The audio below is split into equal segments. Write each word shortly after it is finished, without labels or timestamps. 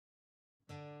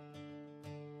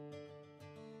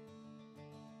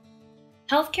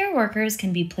Healthcare workers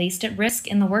can be placed at risk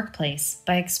in the workplace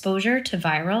by exposure to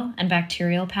viral and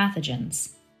bacterial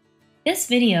pathogens. This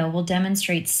video will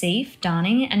demonstrate safe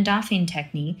donning and doffing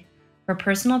technique for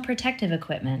personal protective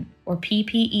equipment, or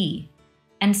PPE,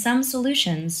 and some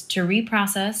solutions to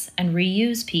reprocess and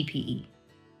reuse PPE.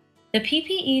 The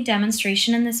PPE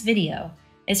demonstration in this video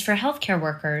is for healthcare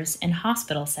workers in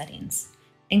hospital settings,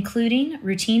 including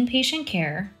routine patient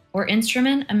care or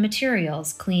instrument and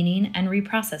materials cleaning and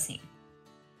reprocessing.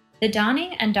 The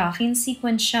donning and doffing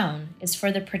sequence shown is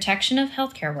for the protection of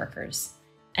healthcare workers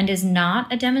and is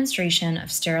not a demonstration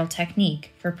of sterile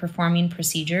technique for performing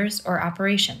procedures or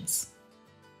operations.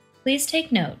 Please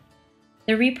take note,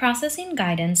 the reprocessing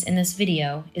guidance in this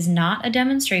video is not a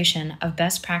demonstration of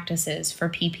best practices for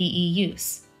PPE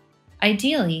use.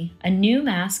 Ideally, a new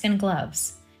mask and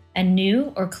gloves, and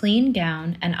new or clean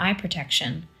gown and eye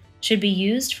protection should be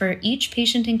used for each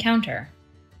patient encounter,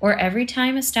 or every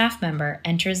time a staff member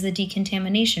enters the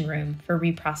decontamination room for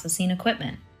reprocessing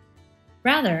equipment.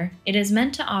 Rather, it is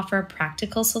meant to offer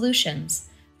practical solutions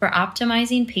for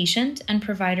optimizing patient and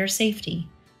provider safety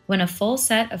when a full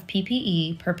set of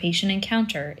PPE per patient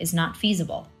encounter is not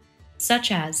feasible,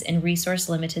 such as in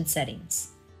resource-limited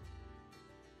settings.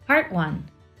 Part 1.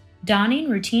 Donning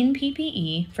routine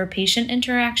PPE for patient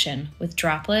interaction with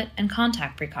droplet and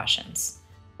contact precautions,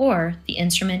 or the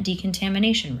instrument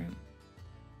decontamination room.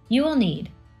 You will need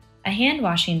a hand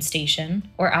washing station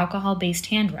or alcohol-based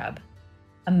hand rub,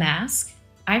 a mask,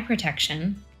 eye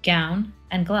protection, gown,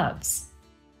 and gloves,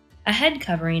 a head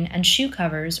covering and shoe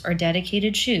covers or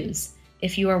dedicated shoes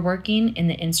if you are working in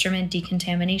the instrument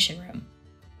decontamination room,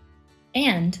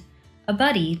 and a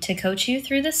buddy to coach you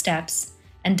through the steps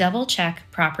and double-check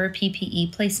proper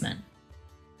PPE placement.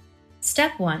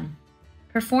 Step 1.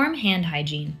 Perform hand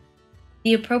hygiene.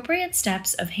 The appropriate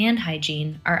steps of hand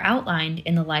hygiene are outlined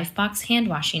in the Lifebox hand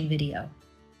washing video.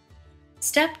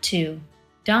 Step 2.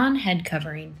 Don head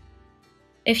covering.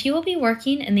 If you will be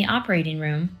working in the operating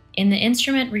room, in the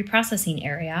instrument reprocessing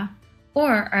area,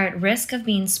 or are at risk of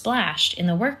being splashed in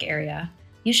the work area,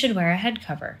 you should wear a head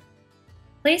cover.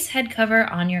 Place head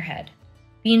cover on your head,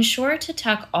 being sure to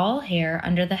tuck all hair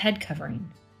under the head covering.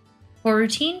 For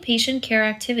routine patient care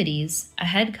activities, a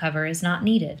head cover is not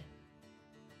needed.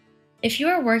 If you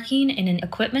are working in an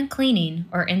equipment cleaning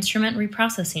or instrument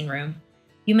reprocessing room,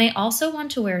 you may also want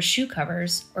to wear shoe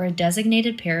covers or a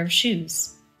designated pair of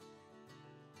shoes.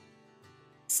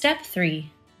 Step 3.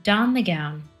 Don the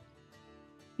gown.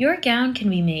 Your gown can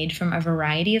be made from a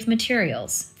variety of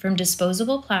materials, from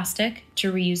disposable plastic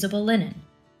to reusable linen.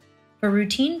 For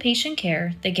routine patient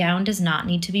care, the gown does not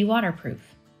need to be waterproof.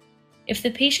 If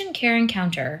the patient care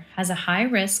encounter has a high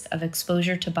risk of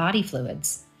exposure to body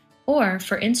fluids, or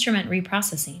for instrument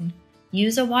reprocessing,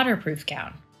 use a waterproof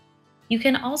gown. You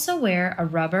can also wear a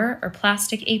rubber or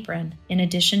plastic apron in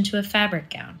addition to a fabric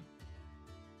gown.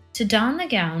 To don the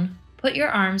gown, put your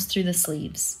arms through the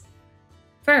sleeves.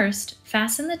 First,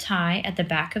 fasten the tie at the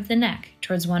back of the neck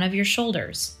towards one of your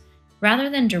shoulders, rather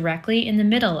than directly in the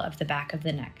middle of the back of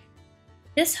the neck.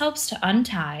 This helps to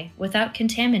untie without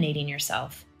contaminating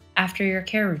yourself after your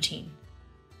care routine.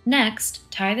 Next,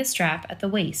 tie the strap at the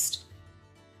waist.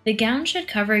 The gown should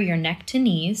cover your neck to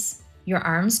knees, your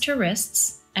arms to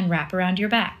wrists, and wrap around your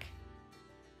back.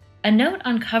 A note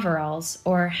on coveralls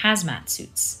or hazmat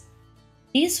suits.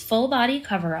 These full-body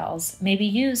coveralls may be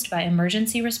used by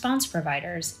emergency response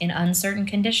providers in uncertain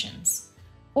conditions,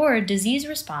 or disease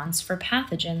response for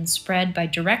pathogens spread by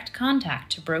direct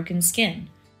contact to broken skin,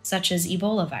 such as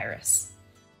Ebola virus.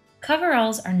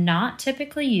 Coveralls are not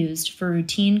typically used for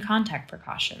routine contact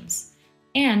precautions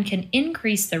and can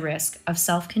increase the risk of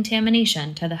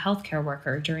self-contamination to the healthcare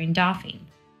worker during doffing.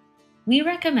 We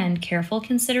recommend careful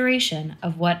consideration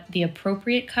of what the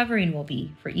appropriate covering will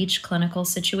be for each clinical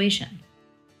situation.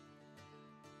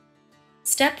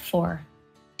 Step 4.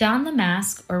 Don the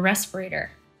mask or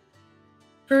respirator.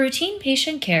 For routine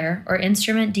patient care or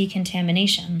instrument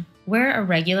decontamination, wear a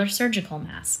regular surgical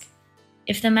mask.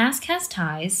 If the mask has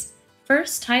ties,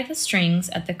 first tie the strings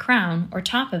at the crown or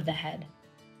top of the head,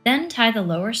 then tie the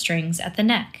lower strings at the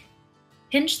neck.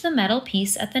 Pinch the metal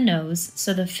piece at the nose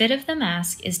so the fit of the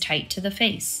mask is tight to the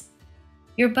face.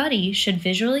 Your buddy should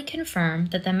visually confirm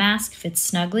that the mask fits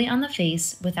snugly on the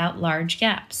face without large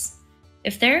gaps.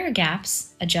 If there are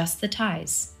gaps, adjust the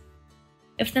ties.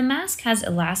 If the mask has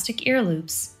elastic ear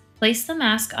loops, place the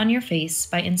mask on your face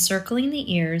by encircling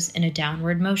the ears in a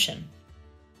downward motion.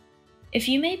 If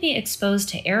you may be exposed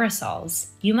to aerosols,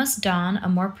 you must don a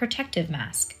more protective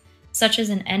mask, such as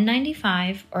an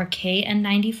N95 or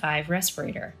KN95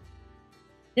 respirator.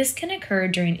 This can occur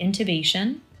during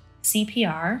intubation,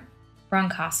 CPR,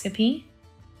 bronchoscopy,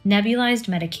 nebulized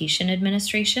medication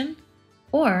administration,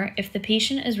 or if the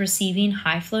patient is receiving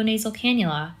high-flow nasal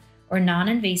cannula or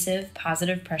non-invasive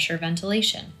positive pressure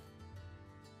ventilation.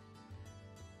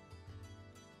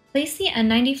 Place the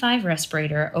N95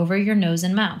 respirator over your nose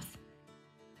and mouth,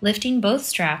 lifting both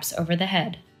straps over the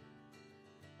head.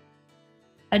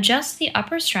 Adjust the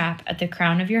upper strap at the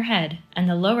crown of your head and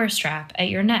the lower strap at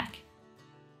your neck.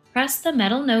 Press the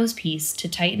metal nose piece to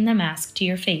tighten the mask to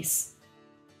your face.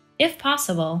 If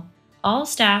possible, all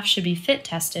staff should be fit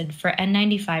tested for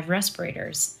N95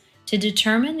 respirators to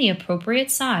determine the appropriate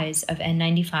size of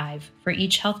N95 for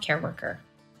each healthcare worker.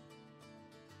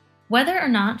 Whether or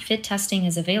not fit testing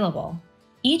is available,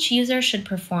 each user should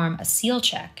perform a seal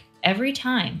check every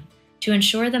time to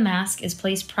ensure the mask is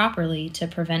placed properly to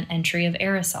prevent entry of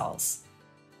aerosols.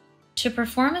 To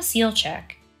perform a seal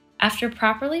check, after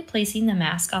properly placing the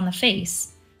mask on the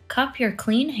face, cup your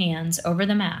clean hands over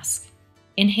the mask.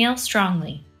 Inhale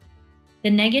strongly.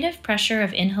 The negative pressure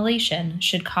of inhalation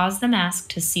should cause the mask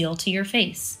to seal to your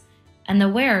face, and the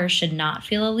wearer should not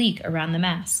feel a leak around the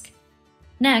mask.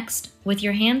 Next, with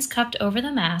your hands cupped over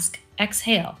the mask,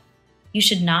 exhale. You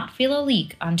should not feel a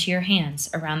leak onto your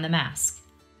hands around the mask.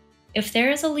 If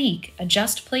there is a leak,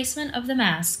 adjust placement of the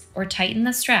mask or tighten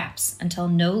the straps until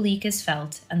no leak is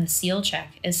felt and the seal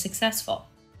check is successful.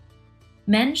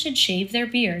 Men should shave their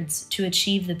beards to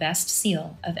achieve the best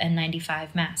seal of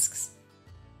N95 masks.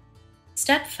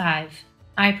 Step 5.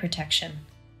 Eye protection.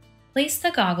 Place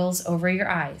the goggles over your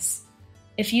eyes.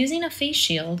 If using a face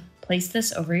shield, place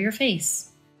this over your face.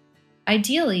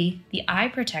 Ideally, the eye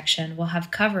protection will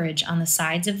have coverage on the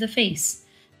sides of the face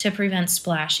to prevent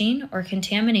splashing or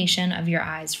contamination of your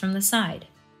eyes from the side.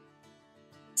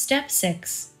 Step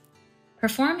 6.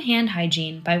 Perform hand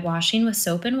hygiene by washing with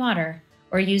soap and water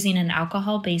or using an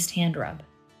alcohol-based hand rub.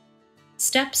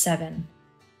 Step 7.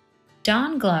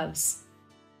 Don gloves.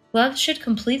 Gloves should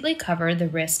completely cover the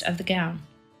wrist of the gown.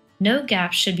 No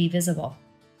gaps should be visible.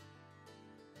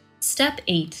 Step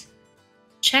 8.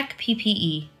 Check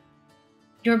PPE.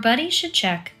 Your buddy should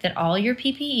check that all your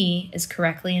PPE is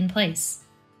correctly in place.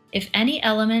 If any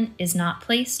element is not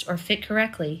placed or fit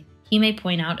correctly, he may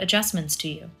point out adjustments to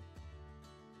you.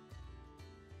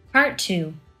 Part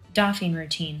 2. Doffing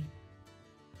routine.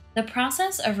 The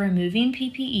process of removing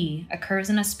PPE occurs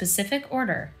in a specific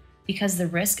order because the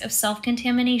risk of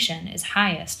self-contamination is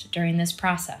highest during this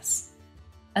process.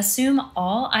 Assume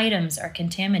all items are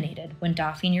contaminated when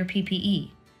doffing your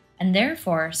PPE, and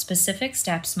therefore specific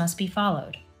steps must be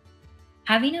followed.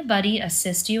 Having a buddy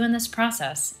assist you in this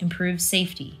process improves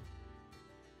safety.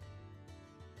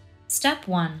 Step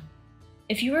 1.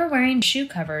 If you are wearing shoe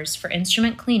covers for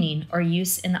instrument cleaning or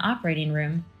use in the operating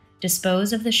room,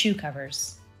 dispose of the shoe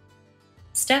covers.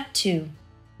 Step 2.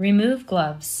 Remove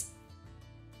gloves.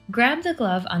 Grab the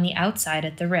glove on the outside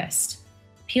at the wrist.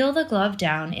 Peel the glove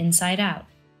down inside out.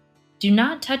 Do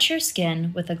not touch your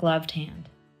skin with a gloved hand.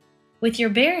 With your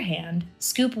bare hand,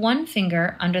 scoop one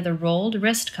finger under the rolled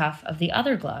wrist cuff of the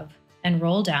other glove and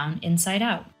roll down inside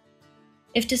out.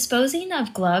 If disposing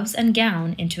of gloves and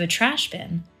gown into a trash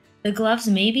bin, the gloves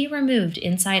may be removed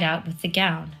inside out with the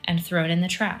gown and thrown in the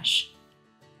trash.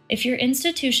 If your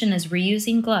institution is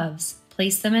reusing gloves,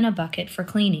 place them in a bucket for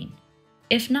cleaning.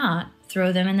 If not,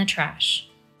 throw them in the trash.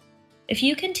 If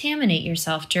you contaminate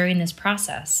yourself during this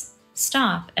process,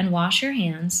 stop and wash your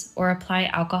hands or apply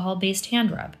alcohol-based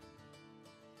hand rub.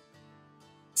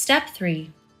 Step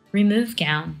 3. Remove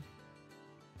gown.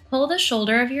 Pull the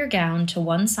shoulder of your gown to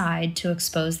one side to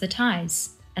expose the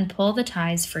ties, and pull the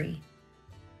ties free.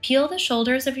 Peel the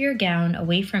shoulders of your gown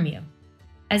away from you.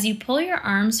 As you pull your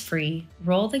arms free,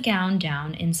 roll the gown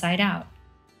down inside out.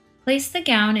 Place the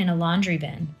gown in a laundry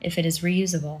bin if it is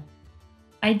reusable.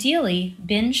 Ideally,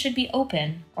 bins should be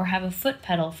open or have a foot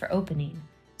pedal for opening,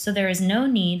 so there is no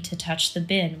need to touch the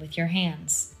bin with your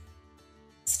hands.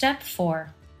 Step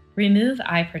 4. Remove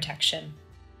eye protection.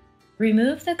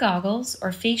 Remove the goggles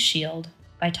or face shield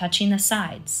by touching the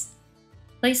sides.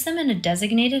 Place them in a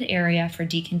designated area for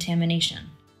decontamination.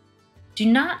 Do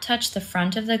not touch the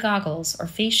front of the goggles or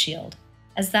face shield,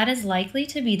 as that is likely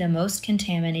to be the most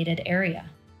contaminated area.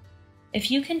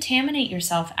 If you contaminate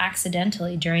yourself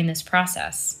accidentally during this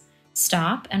process,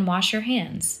 stop and wash your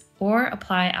hands or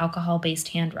apply alcohol-based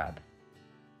hand rub.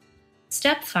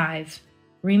 Step 5.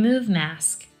 Remove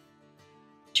mask.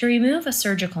 To remove a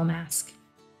surgical mask.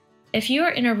 If you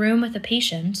are in a room with a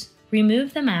patient,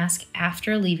 remove the mask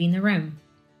after leaving the room.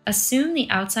 Assume the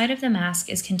outside of the mask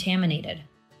is contaminated.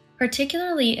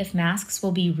 Particularly if masks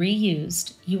will be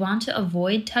reused, you want to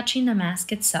avoid touching the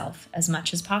mask itself as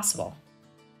much as possible.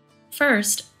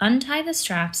 First, untie the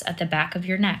straps at the back of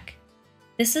your neck.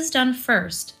 This is done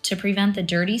first to prevent the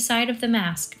dirty side of the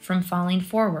mask from falling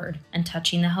forward and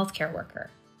touching the healthcare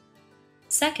worker.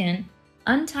 Second,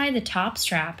 untie the top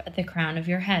strap at the crown of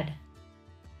your head.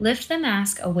 Lift the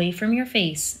mask away from your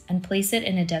face and place it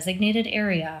in a designated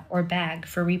area or bag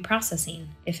for reprocessing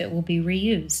if it will be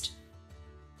reused.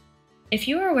 If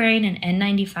you are wearing an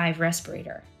N95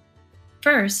 respirator,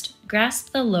 first,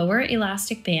 grasp the lower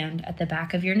elastic band at the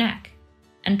back of your neck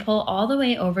and pull all the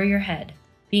way over your head,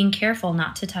 being careful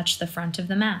not to touch the front of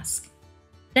the mask.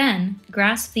 Then,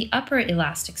 grasp the upper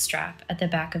elastic strap at the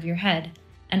back of your head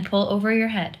and pull over your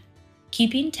head,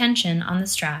 keeping tension on the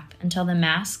strap until the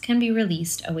mask can be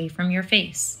released away from your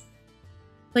face.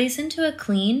 Place into a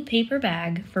clean paper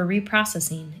bag for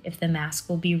reprocessing if the mask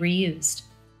will be reused.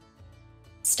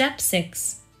 Step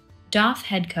 6. Doff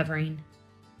head covering.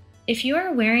 If you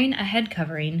are wearing a head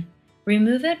covering,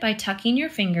 remove it by tucking your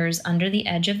fingers under the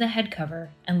edge of the head cover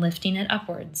and lifting it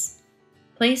upwards.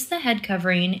 Place the head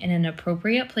covering in an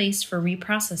appropriate place for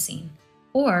reprocessing,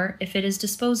 or, if it is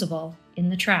disposable, in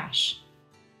the trash.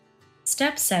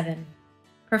 Step 7.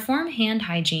 Perform hand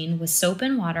hygiene with soap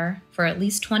and water for at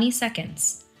least 20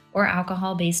 seconds, or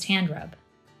alcohol-based hand rub.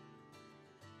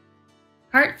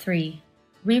 Part 3.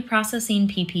 Reprocessing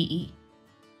PPE.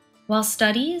 While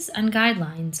studies and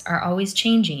guidelines are always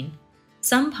changing,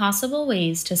 some possible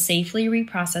ways to safely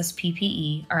reprocess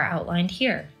PPE are outlined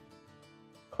here.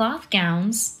 Cloth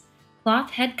gowns,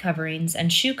 cloth head coverings,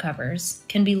 and shoe covers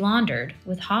can be laundered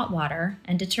with hot water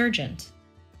and detergent.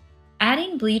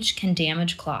 Adding bleach can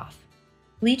damage cloth.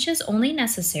 Bleach is only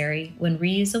necessary when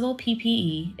reusable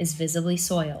PPE is visibly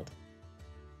soiled.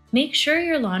 Make sure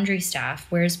your laundry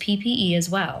staff wears PPE as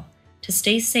well to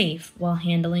stay safe while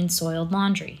handling soiled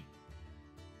laundry.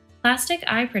 Plastic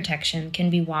eye protection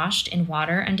can be washed in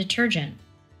water and detergent,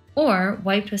 or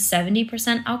wiped with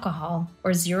 70% alcohol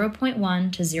or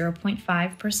 0.1 to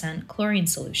 0.5% chlorine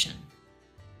solution.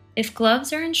 If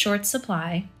gloves are in short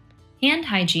supply, hand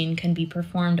hygiene can be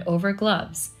performed over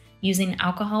gloves using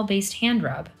alcohol-based hand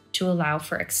rub to allow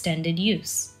for extended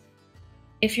use.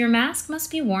 If your mask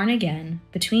must be worn again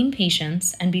between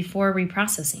patients and before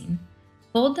reprocessing,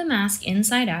 fold the mask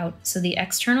inside out so the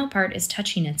external part is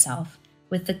touching itself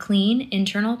with the clean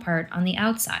internal part on the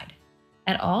outside.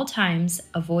 At all times,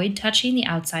 avoid touching the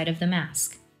outside of the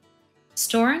mask.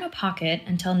 Store in a pocket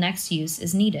until next use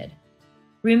is needed.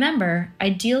 Remember,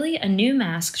 ideally a new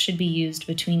mask should be used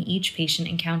between each patient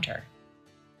encounter.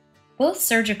 Both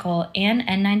surgical and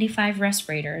N95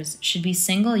 respirators should be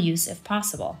single-use if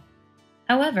possible.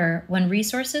 However, when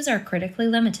resources are critically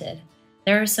limited,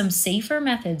 there are some safer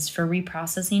methods for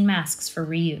reprocessing masks for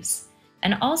reuse,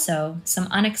 and also some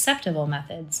unacceptable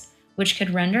methods which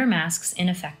could render masks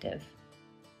ineffective.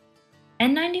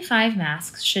 N95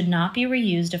 masks should not be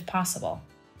reused if possible,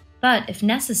 but if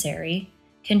necessary,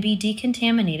 can be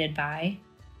decontaminated by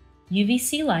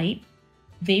UVC light,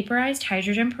 vaporized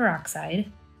hydrogen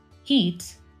peroxide,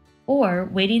 heat, or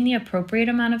waiting the appropriate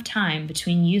amount of time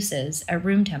between uses at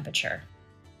room temperature.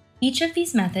 Each of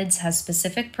these methods has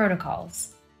specific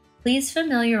protocols. Please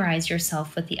familiarize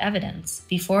yourself with the evidence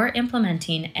before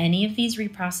implementing any of these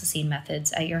reprocessing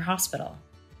methods at your hospital.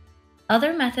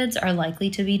 Other methods are likely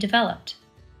to be developed.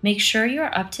 Make sure you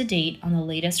are up to date on the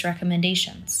latest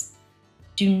recommendations.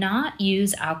 Do not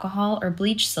use alcohol or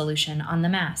bleach solution on the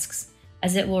masks,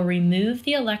 as it will remove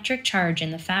the electric charge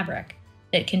in the fabric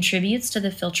that contributes to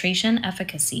the filtration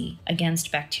efficacy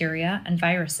against bacteria and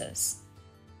viruses.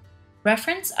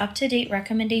 Reference up-to-date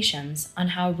recommendations on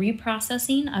how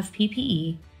reprocessing of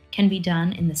PPE can be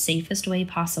done in the safest way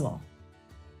possible.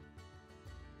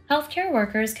 Healthcare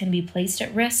workers can be placed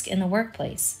at risk in the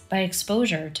workplace by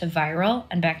exposure to viral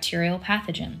and bacterial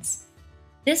pathogens.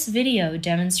 This video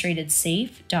demonstrated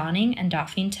safe donning and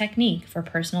doffing technique for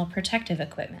personal protective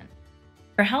equipment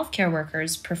for healthcare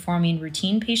workers performing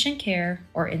routine patient care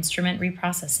or instrument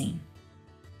reprocessing.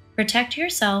 Protect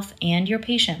yourself and your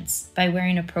patients by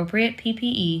wearing appropriate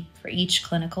PPE for each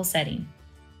clinical setting.